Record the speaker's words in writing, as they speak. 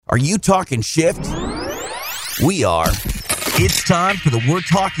Are you talking shift? We are. It's time for the We're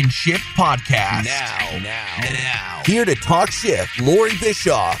Talking Shift podcast. Now. Here to talk shift, Lori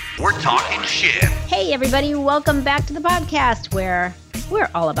Bischoff. We're Talking Shift. Hey, everybody. Welcome back to the podcast where we're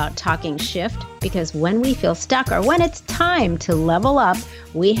all about talking shift, because when we feel stuck or when it's time to level up,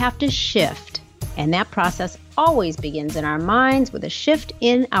 we have to shift. And that process always begins in our minds with a shift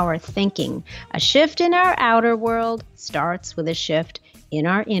in our thinking. A shift in our outer world starts with a shift in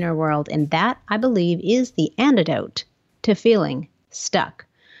our inner world. And that, I believe, is the antidote to feeling stuck.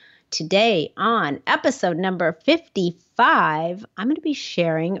 Today on episode number 55, I'm going to be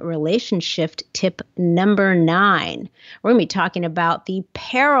sharing relationship tip number 9. We're going to be talking about the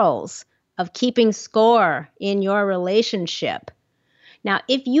perils of keeping score in your relationship. Now,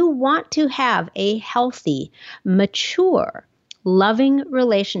 if you want to have a healthy, mature, loving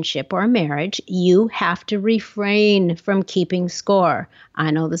relationship or marriage, you have to refrain from keeping score.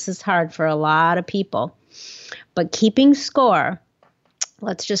 I know this is hard for a lot of people, but keeping score,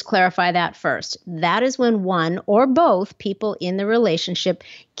 let's just clarify that first. That is when one or both people in the relationship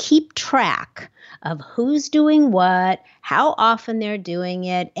keep track of who's doing what, how often they're doing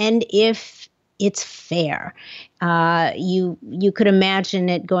it, and if it's fair. You could imagine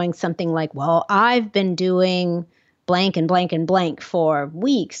it going something like, well, I've been doing blank and blank and blank for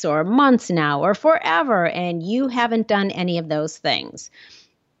weeks or months now or forever, and you haven't done any of those things.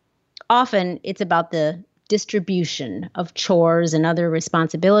 Often it's about the distribution of chores and other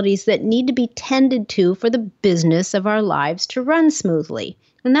responsibilities that need to be tended to for the business of our lives to run smoothly.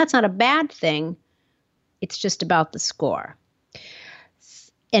 And that's not a bad thing. It's just about the score.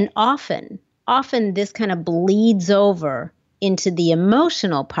 And often this kind of bleeds over into the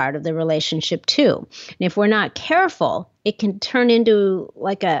emotional part of the relationship too. And if we're not careful, it can turn into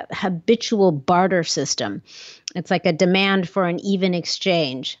like a habitual barter system. It's like a demand for an even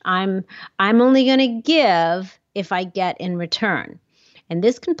exchange. I'm only going to give if I get in return. And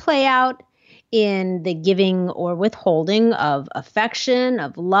this can play out in the giving or withholding of affection,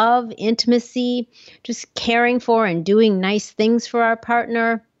 of love, intimacy, just caring for and doing nice things for our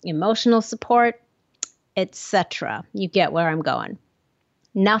partner, emotional support, etc. You get where I'm going.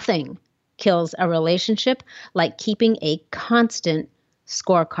 Nothing kills a relationship like keeping a constant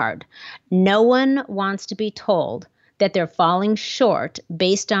scorecard. No one wants to be told that they're falling short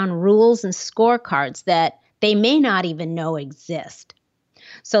based on rules and scorecards that they may not even know exist.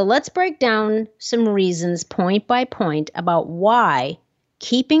 So let's break down some reasons point by point about why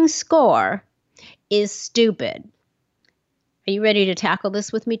keeping score is stupid. Are you ready to tackle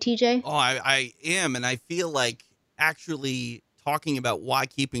this with me, TJ? Oh, I am. And I feel like actually talking about why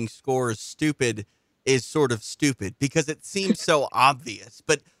keeping score is stupid is sort of stupid because it seems so obvious.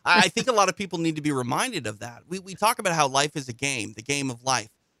 But I think a lot of people need to be reminded of that. We talk about how life is a game, the game of life.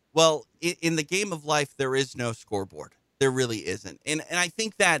 Well, in the game of life, there is no scoreboard. There really isn't. And I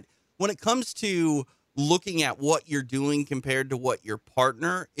think that when it comes to looking at what you're doing compared to what your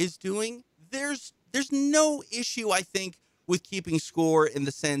partner is doing, there's no issue, I think, with keeping score in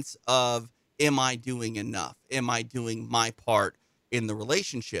the sense of, am I doing enough? Am I doing my part in the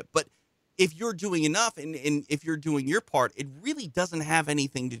relationship? But if you're doing enough and if you're doing your part, it really doesn't have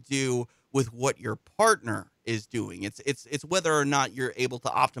anything to do with what your partner is doing. It's whether or not you're able to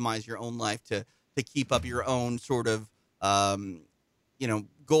optimize your own life to keep up your own sort of,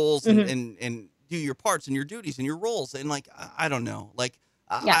 goals and do your parts and your duties and your roles. And like, I don't know, like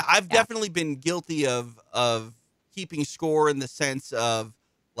I've definitely been guilty of keeping score in the sense of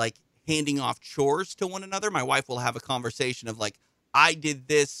like handing off chores to one another. My wife will have a conversation of like, I did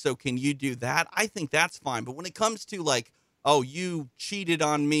this, so can you do that? I think that's fine. But when it comes to like, oh, you cheated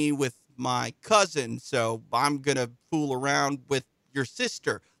on me with my cousin, so I'm going to fool around with your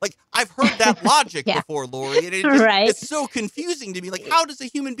sister. Like, I've heard that logic before, Lori. And it's so confusing to me. Like, how does a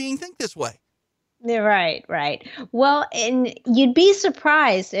human being think this way? Right. Well, and you'd be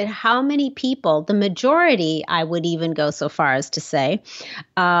surprised at how many people, the majority, I would even go so far as to say,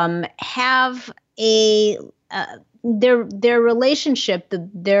 have their relationship,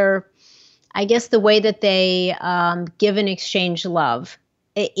 I guess the way that they give and exchange love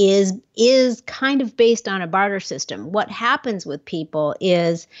is kind of based on a barter system. What happens with people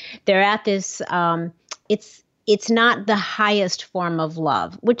is they're at this, it's not the highest form of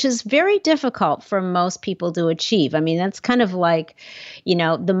love, which is very difficult for most people to achieve. I mean, that's kind of like,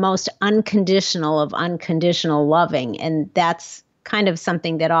 the most unconditional of unconditional loving. And that's kind of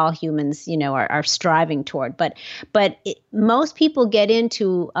something that all humans, are striving toward. But most people get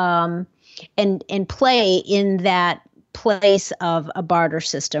into and play in that place of a barter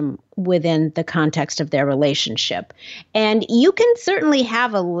system within the context of their relationship. And you can certainly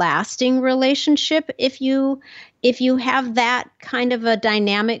have a lasting relationship if you have that kind of a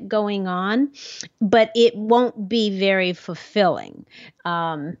dynamic going on, but it won't be very fulfilling.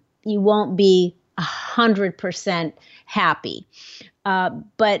 You won't be 100% happy.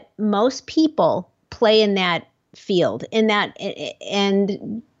 But most people play in that field, and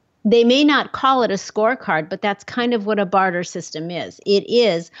they may not call it a scorecard, but that's kind of what a barter system is. It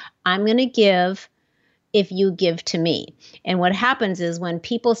is, I'm going to give if you give to me. And what happens is when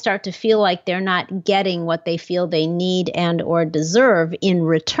people start to feel like they're not getting what they feel they need and or deserve in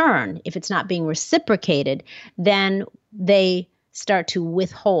return, if it's not being reciprocated, then they start to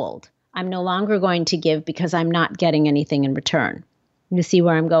withhold. I'm no longer going to give because I'm not getting anything in return. You see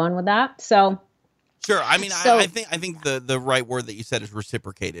where I'm going with that? So sure. I mean, I think the right word that you said is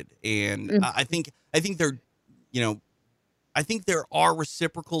reciprocated, and I think there, I think there are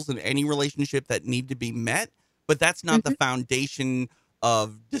reciprocals in any relationship that need to be met, but that's not the foundation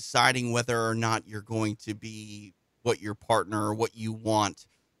of deciding whether or not you're going to be what your partner or what you want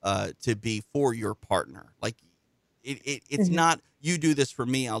to be for your partner. Like it's not you do this for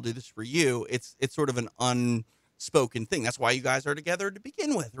me, I'll do this for you. It's sort of an unspoken thing. That's why you guys are together to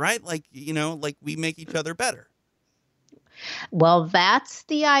begin with, right? Like, like we make each other better. Well, that's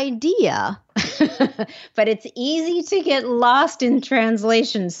the idea, but it's easy to get lost in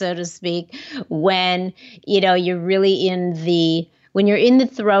translation, so to speak, when, you're really when you're in the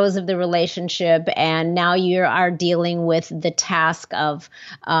throes of the relationship and now you are dealing with the task of,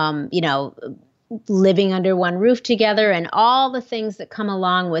 living under one roof together and all the things that come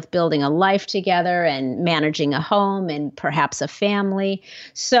along with building a life together and managing a home and perhaps a family.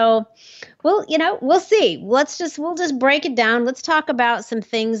 So, well, we'll see. We'll just break it down. Let's talk about some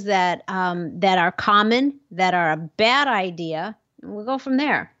things that are common, that are a bad idea, and we'll go from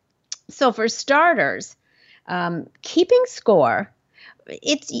there. So for starters, keeping score,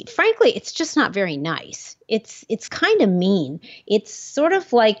 it's just not very nice. It's kind of mean. It's sort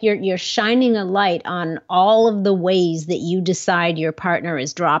of like you're shining a light on all of the ways that you decide your partner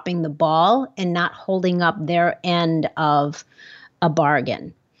is dropping the ball and not holding up their end of a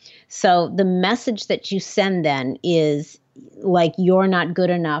bargain. So the message that you send then is like you're not good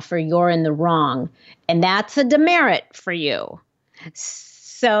enough or you're in the wrong, and that's a demerit for you.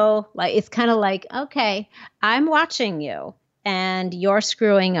 So like it's kind of like, okay, I'm watching you and you're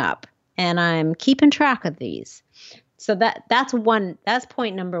screwing up and I'm keeping track of these. So that's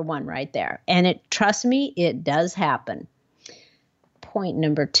point number one right there. And trust me, it does happen. Point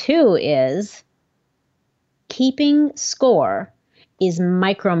number two is keeping score is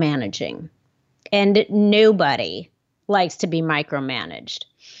micromanaging, and nobody likes to be micromanaged.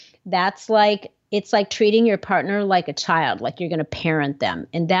 It's like treating your partner like a child, like you're going to parent them.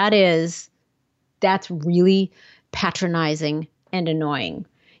 And that's really patronizing and annoying.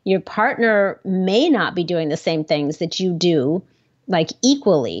 Your partner may not be doing the same things that you do, like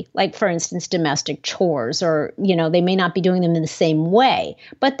equally, like for instance, domestic chores, or, they may not be doing them in the same way,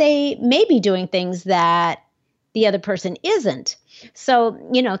 but they may be doing things that the other person isn't. So,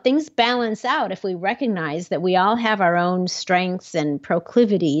 things balance out if we recognize that we all have our own strengths and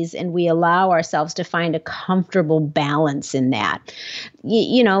proclivities, and we allow ourselves to find a comfortable balance in that.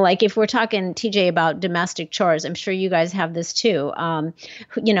 Like if we're talking, TJ, about domestic chores, I'm sure you guys have this too.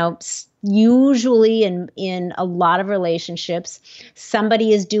 Usually in a lot of relationships,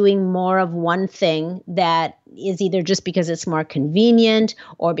 somebody is doing more of one thing that is either just because it's more convenient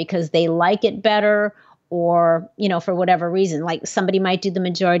or because they like it better, or, for whatever reason, like somebody might do the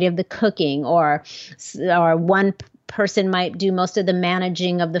majority of the cooking, or one person might do most of the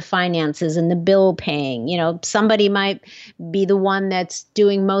managing of the finances and the bill paying. Somebody might be the one that's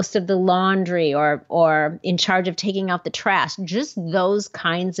doing most of the laundry or in charge of taking out the trash. Just those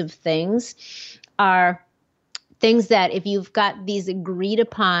kinds of things are things that if you've got these agreed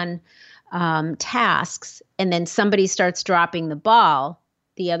upon tasks and then somebody starts dropping the ball,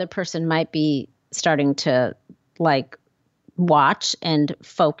 the other person might be starting to watch and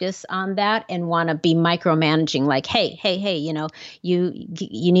focus on that and want to be micromanaging, like, hey,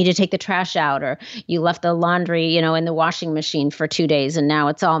 you need to take the trash out, or you left the laundry, in the washing machine for 2 days and now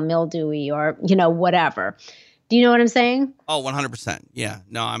it's all mildewy, or, whatever. Do you know what I'm saying? Oh, 100%. Yeah.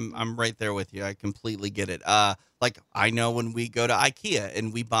 No, I'm right there with you. I completely get it. Like I know when we go to IKEA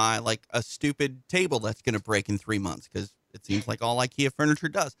and we buy like a stupid table that's going to break in 3 months, because it seems like all IKEA furniture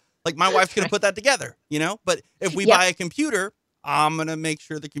does. Like my wife's going to put that together, But if we buy a computer, I'm going to make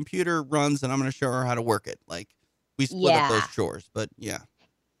sure the computer runs and I'm going to show her how to work it. Like we split up those chores, but yeah.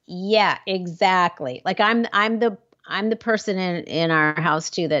 Yeah, exactly. Like I'm I'm the person in our house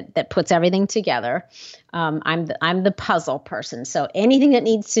too that puts everything together. I'm the puzzle person. So anything that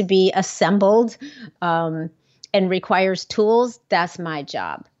needs to be assembled and requires tools, that's my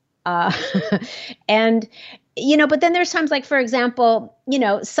job. Uh, and but then there's times like, for example,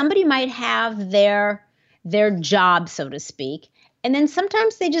 somebody might have their job, so to speak. And then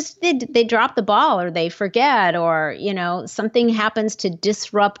sometimes they drop the ball, or they forget, or something happens to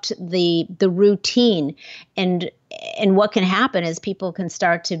disrupt the routine. And what can happen is people can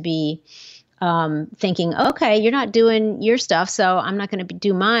start to be thinking, okay, you're not doing your stuff, so I'm not going to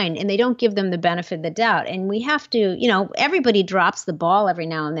do mine. And they don't give them the benefit of the doubt. And we have to, everybody drops the ball every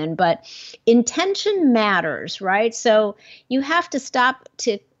now and then, but intention matters, right? So you have to stop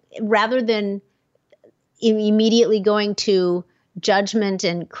rather than immediately going to judgment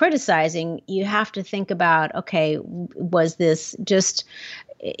and criticizing, you have to think about, okay, was this just,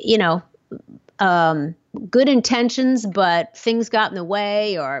 good intentions, but things got in the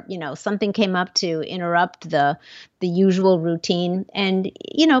way, or, something came up to interrupt the usual routine, and,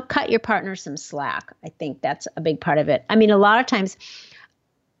 cut your partner some slack. I think that's a big part of it. I mean, a lot of times,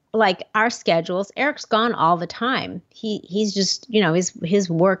 like our schedules, Eric's gone all the time. He's just, his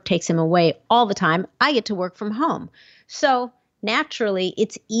work takes him away all the time. I get to work from home. So naturally,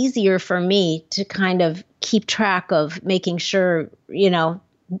 it's easier for me to kind of keep track of making sure,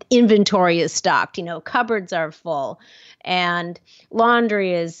 inventory is stocked, cupboards are full, and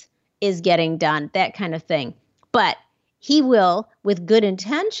laundry is getting done, that kind of thing. But he will, with good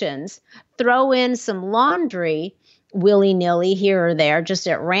intentions, throw in some laundry willy-nilly here or there, just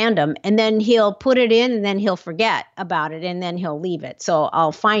at random, and then he'll put it in, and then he'll forget about it, and then he'll leave it. So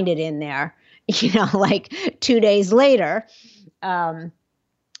I'll find it in there, like 2 days later, and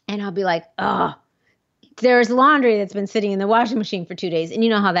I'll be like, oh, there's laundry that's been sitting in the washing machine for 2 days. And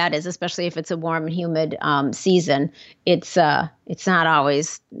you know how that is, especially if it's a warm and humid season. It's not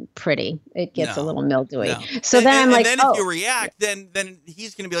always pretty. It gets a little mildewy. No. So then I'm like, and then if you react, then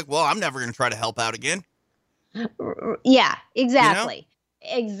he's going to be like, well, I'm never going to try to help out again. Yeah, exactly.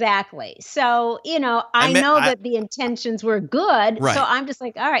 Exactly. So, I know that the intentions were good. Right. So I'm just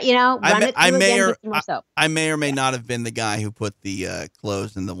like, all right, run it through again with more soap. I may or may not have been the guy who put the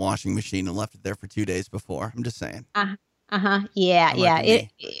clothes in the washing machine and left it there for 2 days before. I'm just saying. Yeah. I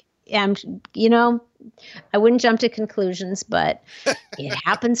wouldn't jump to conclusions, but it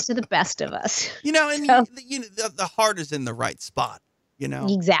happens to the best of us. The heart is in the right spot.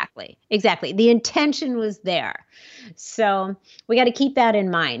 Exactly. The intention was there. So we got to keep that in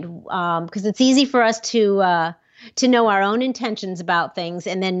mind, because it's easy for us to know our own intentions about things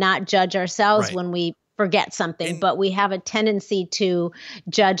and then not judge ourselves when we forget something. But we have a tendency to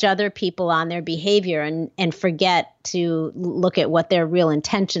judge other people on their behavior and forget to look at what their real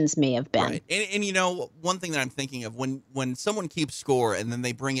intentions may have been. Right. And one thing that I'm thinking of, when someone keeps score and then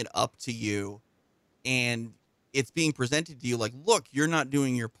they bring it up to you and it's being presented to you like, look, you're not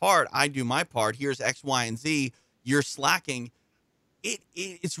doing your part. I do my part. Here's X, Y, and Z. You're slacking.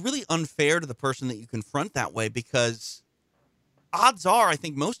 It's really unfair to the person that you confront that way, because odds are, I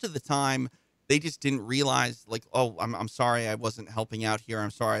think most of the time, they just didn't realize, like, oh, I'm sorry I wasn't helping out here.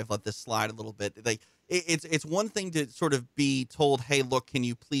 I'm sorry I've let this slide a little bit. Like, it's one thing to sort of be told, hey, look, can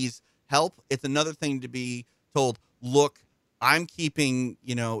you please help? It's another thing to be told, look, I'm keeping,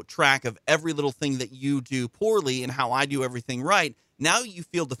 track of every little thing that you do poorly and how I do everything right. Now you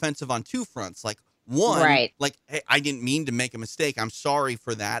feel defensive on two fronts. Like, one, like, hey, I didn't mean to make a mistake. I'm sorry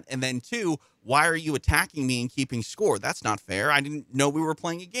for that. And then two, why are you attacking me and keeping score? That's not fair. I didn't know we were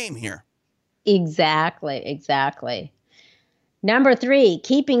playing a game here. Exactly. Number 3,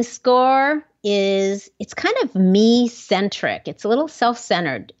 keeping score it's kind of me-centric. It's a little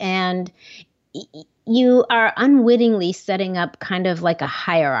self-centered. And you are unwittingly setting up kind of like a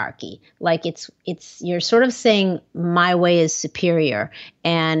hierarchy. Like you're sort of saying my way is superior.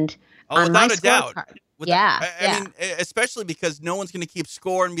 And without a doubt. I mean, especially because no one's going to keep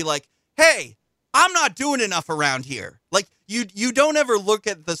score and be like, hey, I'm not doing enough around here. Like, you don't ever look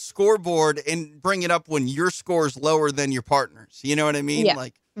at the scoreboard and bring it up when your score is lower than your partner's. You know what I mean? Yeah.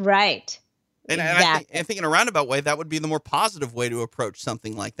 Like, right. And exactly. I think in a roundabout way, that would be the more positive way to approach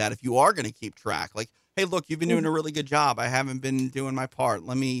something like that. If you are going to keep track, like, hey, look, you've been doing a really good job. I haven't been doing my part.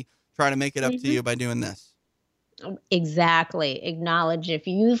 Let me try to make it up to you by doing this. Exactly. Acknowledge if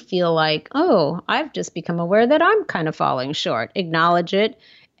you feel like, oh, I've just become aware that I'm kind of falling short. Acknowledge it.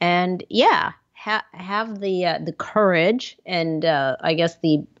 And have the courage and I guess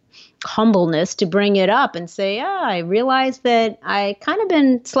the humbleness to bring it up and say, I realize that I kind of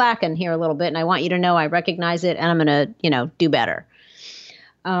been slacking here a little bit, and I want you to know I recognize it, and I'm going to, do better.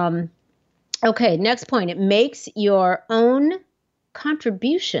 Okay, next point. It makes your own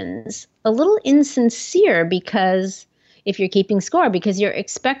contributions a little insincere because if you're keeping score, because you're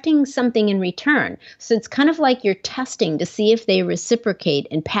expecting something in return. So it's kind of like you're testing to see if they reciprocate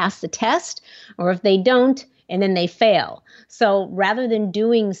and pass the test, or if they don't and then they fail. So rather than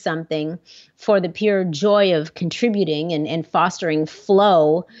doing something for the pure joy of contributing and fostering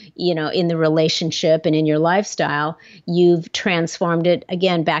flow, in the relationship and in your lifestyle, you've transformed it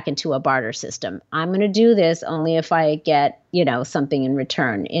again back into a barter system. I'm going to do this only if I get, something in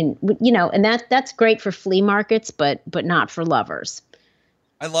return. And that's great for flea markets, but not for lovers.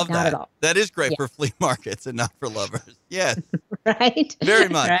 I love Not that. at all. That is great for flea markets and not for lovers. Yes. Right? Very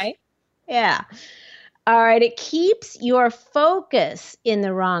much. Right? Yeah. All right. It keeps your focus in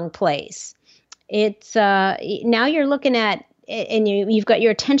the wrong place. It's now you're looking at, and you've got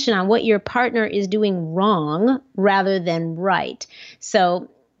your attention on what your partner is doing wrong rather than right. So,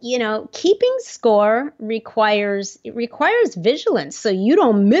 keeping score requires vigilance, so you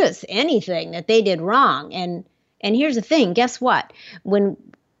don't miss anything that they did wrong. And here's the thing, guess what? When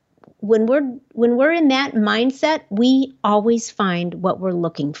we're in that mindset, we always find what we're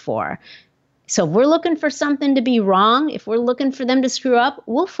looking for. So if we're looking for something to be wrong, if we're looking for them to screw up,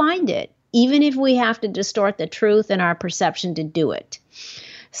 we'll find it, even if we have to distort the truth and our perception to do it.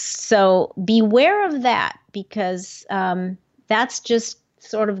 So beware of that, because that's just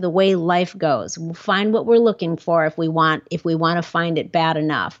sort of the way life goes. We'll find what we're looking for if we want to find it bad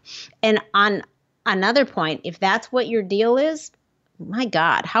enough. And on another point, if that's what your deal is, my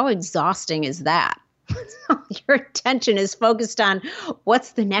God, how exhausting is that? Your attention is focused on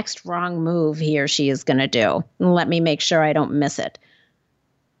what's the next wrong move he or she is going to do. And let me make sure I don't miss it.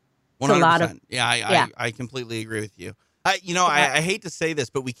 100%. A lot of, I completely agree with you. I hate to say this,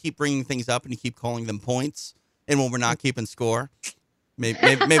 but we keep bringing things up and you keep calling them points. And when we're not keeping score,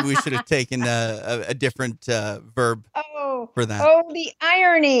 maybe we should have taken a different verb for that. Oh, the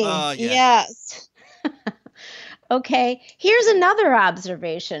irony. Yes. Okay, here's another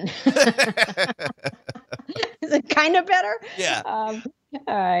observation. Is it kind of better? Yeah. All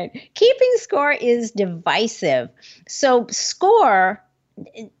right. Keeping score is divisive. So score,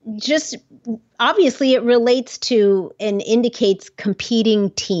 just obviously it relates to and indicates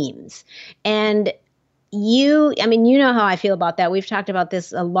competing teams. And you know how I feel about that. We've talked about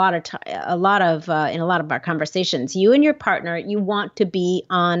this in a lot of our conversations. You and your partner, you want to be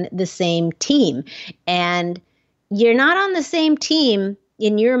on the same team, and you're not on the same team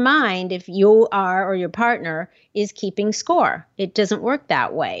in your mind if you are or your partner is keeping score. It doesn't work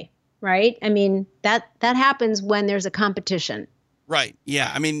that way, right? I mean, that happens when there's a competition. Right.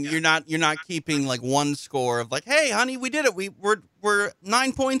 Yeah. I mean, you're not keeping like one score of like, hey, honey, we did it. We're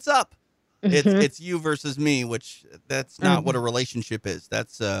 9 points up. Mm-hmm. It's you versus me, which that's not what a relationship is.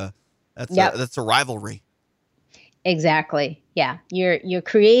 That's a rivalry. Exactly. Yeah. You're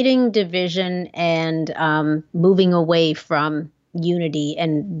creating division and moving away from unity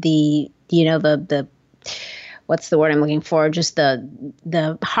and the what's the word I'm looking for? Just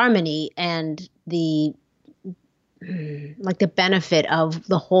the harmony and the benefit of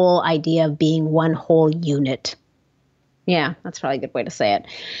the whole idea of being one whole unit. Yeah, that's probably a good way to say it.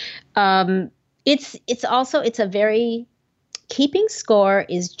 Keeping score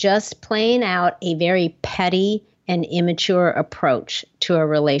is just playing out a very petty and immature approach to a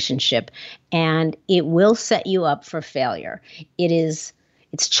relationship, and it will set you up for failure. It's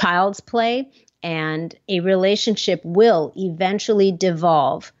child's play, and a relationship will eventually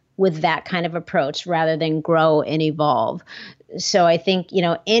devolve with that kind of approach rather than grow and evolve. So I think,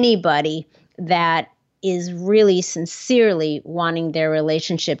 anybody that is really sincerely wanting their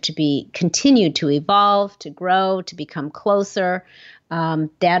relationship to continue to evolve, to grow, to become closer,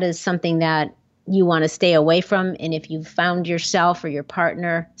 that is something that you want to stay away from. And if you've found yourself or your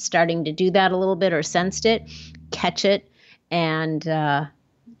partner starting to do that a little bit or sensed it, catch it and,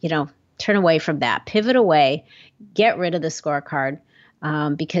 turn away from that. Pivot away, get rid of the scorecard,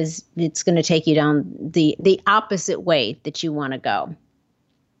 because it's going to take you down the opposite way that you want to go.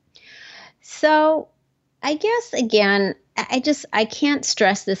 So I guess, again, I can't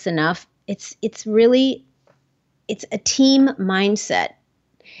stress this enough. It's a team mindset.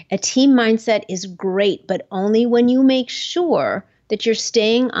 A team mindset is great, but only when you make sure that you're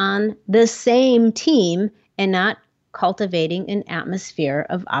staying on the same team and not cultivating an atmosphere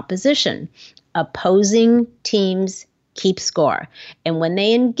of opposition. Opposing teams keep score. And when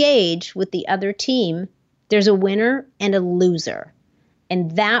they engage with the other team, there's a winner and a loser.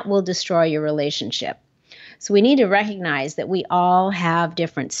 And that will destroy your relationship. So we need to recognize that we all have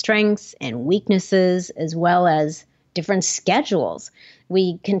different strengths and weaknesses, as well as different schedules.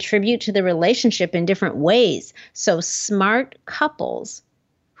 We contribute to the relationship in different ways. So smart couples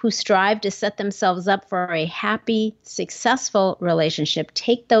who strive to set themselves up for a happy, successful relationship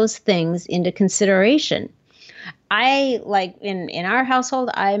take those things into consideration. I like in our household,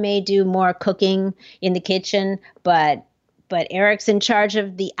 I may do more cooking in the kitchen, but Eric's in charge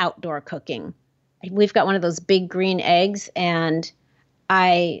of the outdoor cooking. We've got one of those big green eggs, and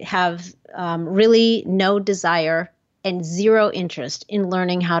I have really no desire and zero interest in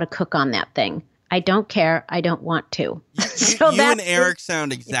learning how to cook on that thing. I don't care. I don't want to. You and Eric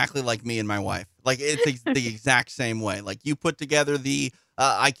sound exactly like me and my wife. Like it's the exact same way. Like you put together the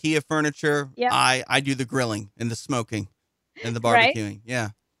IKEA furniture. Yep. I do the grilling and the smoking and the barbecuing. Right? Yeah.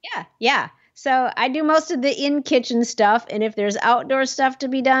 Yeah. Yeah. So I do most of the in-kitchen stuff. And if there's outdoor stuff to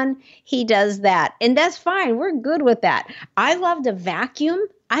be done, he does that. And that's fine. We're good with that. I love to vacuum.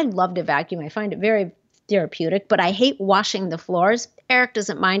 I find it very therapeutic, but I hate washing the floors. Eric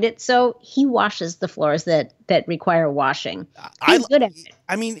doesn't mind it, so he washes the floors that require washing. He's good at it.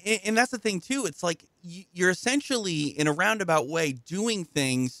 I mean, and that's the thing too. It's like you're essentially in a roundabout way doing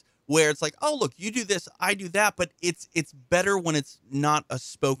things where it's like, oh, look, you do this, I do that, but it's better when it's not a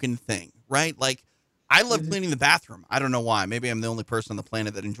spoken thing, right? Like I love cleaning the bathroom. I don't know why. Maybe I'm the only person on the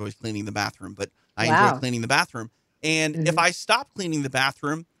planet that enjoys cleaning the bathroom, but I enjoy cleaning the bathroom. And if I stop cleaning the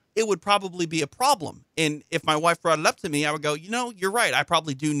bathroom, it would probably be a problem. And if my wife brought it up to me, I would go, you're right. I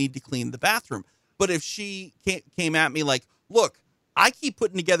probably do need to clean the bathroom. But if she came at me like, look, I keep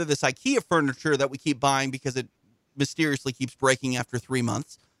putting together this IKEA furniture that we keep buying because it mysteriously keeps breaking after 3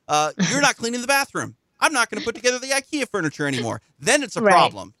 months. You're not cleaning the bathroom. I'm not going to put together the IKEA furniture ananymore. Then it's a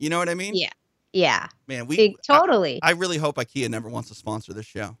problem. You know what I mean? Yeah. Yeah. Man, totally. I really hope IKEA never wants to sponsor this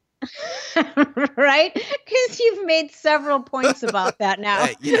show. Right? Because you've made several points about that now.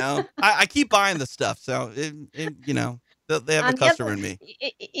 I keep buying the stuff, so they have a customer in me.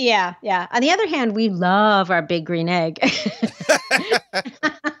 Yeah, yeah. On the other hand, we love our big green egg.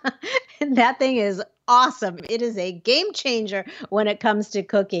 That thing is awesome. It is a game changer when it comes to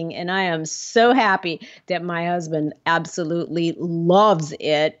cooking. And I am so happy that my husband absolutely loves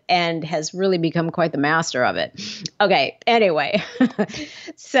it and has really become quite the master of it. Okay. Anyway,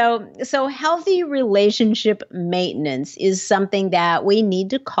 so healthy relationship maintenance is something that we need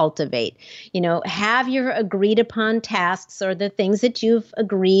to cultivate. Have your agreed upon tasks or the things that you've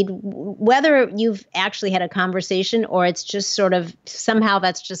agreed, whether you've actually had a conversation or it's just sort of somehow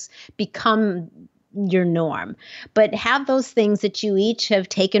that's just become your norm, but have those things that you each have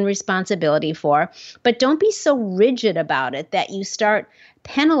taken responsibility for, but don't be so rigid about it that you start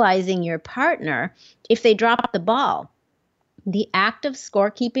penalizing your partner if they drop the ball. The act of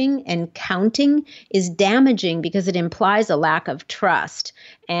scorekeeping and counting is damaging because it implies a lack of trust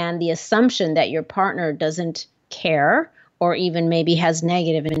and the assumption that your partner doesn't care or even maybe has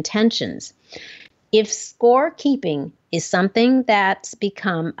negative intentions. If scorekeeping is something that's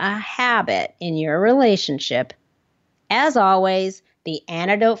become a habit in your relationship, as always, the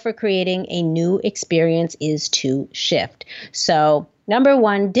antidote for creating a new experience is to shift. So, number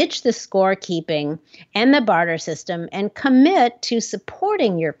one, ditch the scorekeeping and the barter system and commit to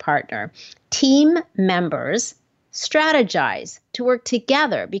supporting your partner. Team members strategize to work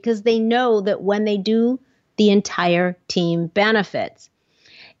together because they know that when they do, the entire team benefits.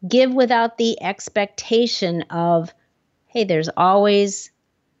 Give without the expectation of, hey, there's always,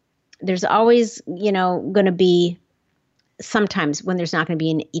 going to be sometimes when there's not going to be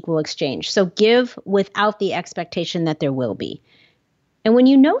an equal exchange. So give without the expectation that there will be. And when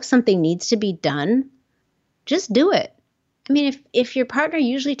you know something needs to be done, just do it. I mean, if your partner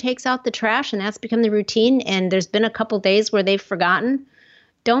usually takes out the trash and that's become the routine and there's been a couple days where they've forgotten,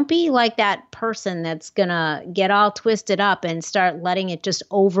 don't be like that person that's going to get all twisted up and start letting it just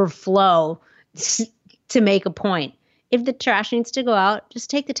overflow to make a point. If the trash needs to go out,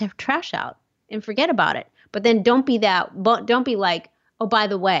 just take the trash out and forget about it. But then don't be like, oh, by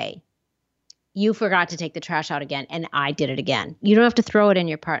the way, you forgot to take the trash out again and I did it again. You don't have to throw it in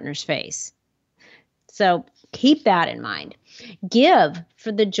your partner's face. So keep that in mind. Give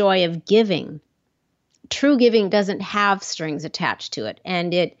for the joy of giving. True giving doesn't have strings attached to it.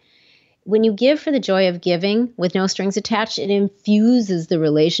 And when you give for the joy of giving with no strings attached, it infuses the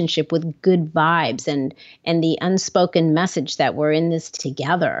relationship with good vibes and the unspoken message that we're in this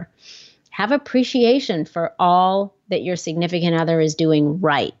together. Have appreciation for all that your significant other is doing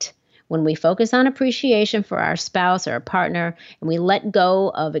right. When we focus on appreciation for our spouse or a partner, and we let go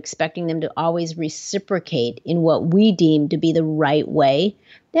of expecting them to always reciprocate in what we deem to be the right way,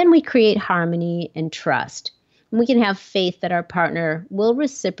 then we create harmony and trust. And we can have faith that our partner will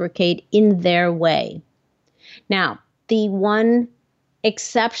reciprocate in their way. Now, the one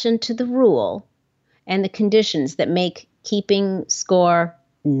exception to the rule and the conditions that make keeping score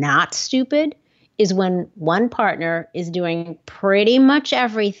not stupid is when one partner is doing pretty much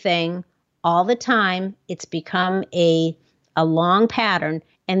everything all the time. It's become a long pattern,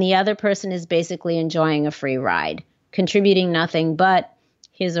 and the other person is basically enjoying a free ride, contributing nothing but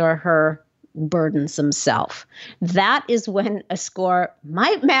his or her burdensome self. That is when a score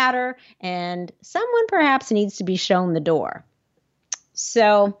might matter, and someone perhaps needs to be shown the door.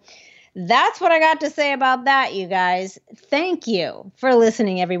 So that's what I got to say about that, you guys. Thank you for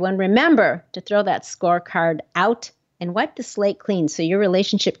listening, everyone. Remember to throw that scorecard out and wipe the slate clean so your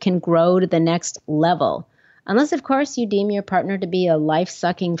relationship can grow to the next level. Unless, of course, you deem your partner to be a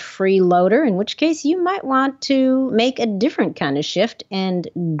life-sucking freeloader, in which case you might want to make a different kind of shift and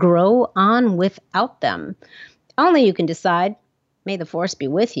grow on without them. Only you can decide. May the force be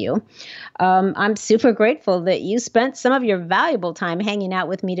with you. I'm super grateful that you spent some of your valuable time hanging out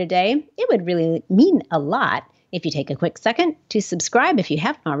with me today. It would really mean a lot if you take a quick second to subscribe if you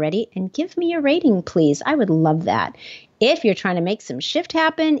haven't already, and give me a rating, please. I would love that. If you're trying to make some shift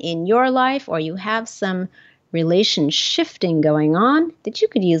happen in your life, or you have some relation shifting going on that you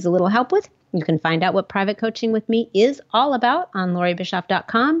could use a little help with, you can find out what private coaching with me is all about on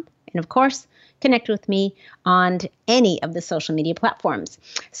LoriBischoff.com. And of course, connect with me on any of the social media platforms.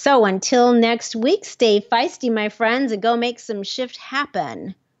 So until next week, stay feisty, my friends, and go make some shift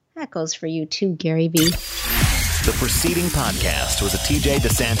happen. That goes for you too, Gary V. The preceding podcast was a TJ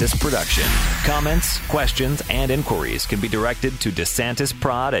DeSantis production. Comments, questions, and inquiries can be directed to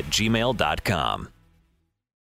DeSantisProd@gmail.com.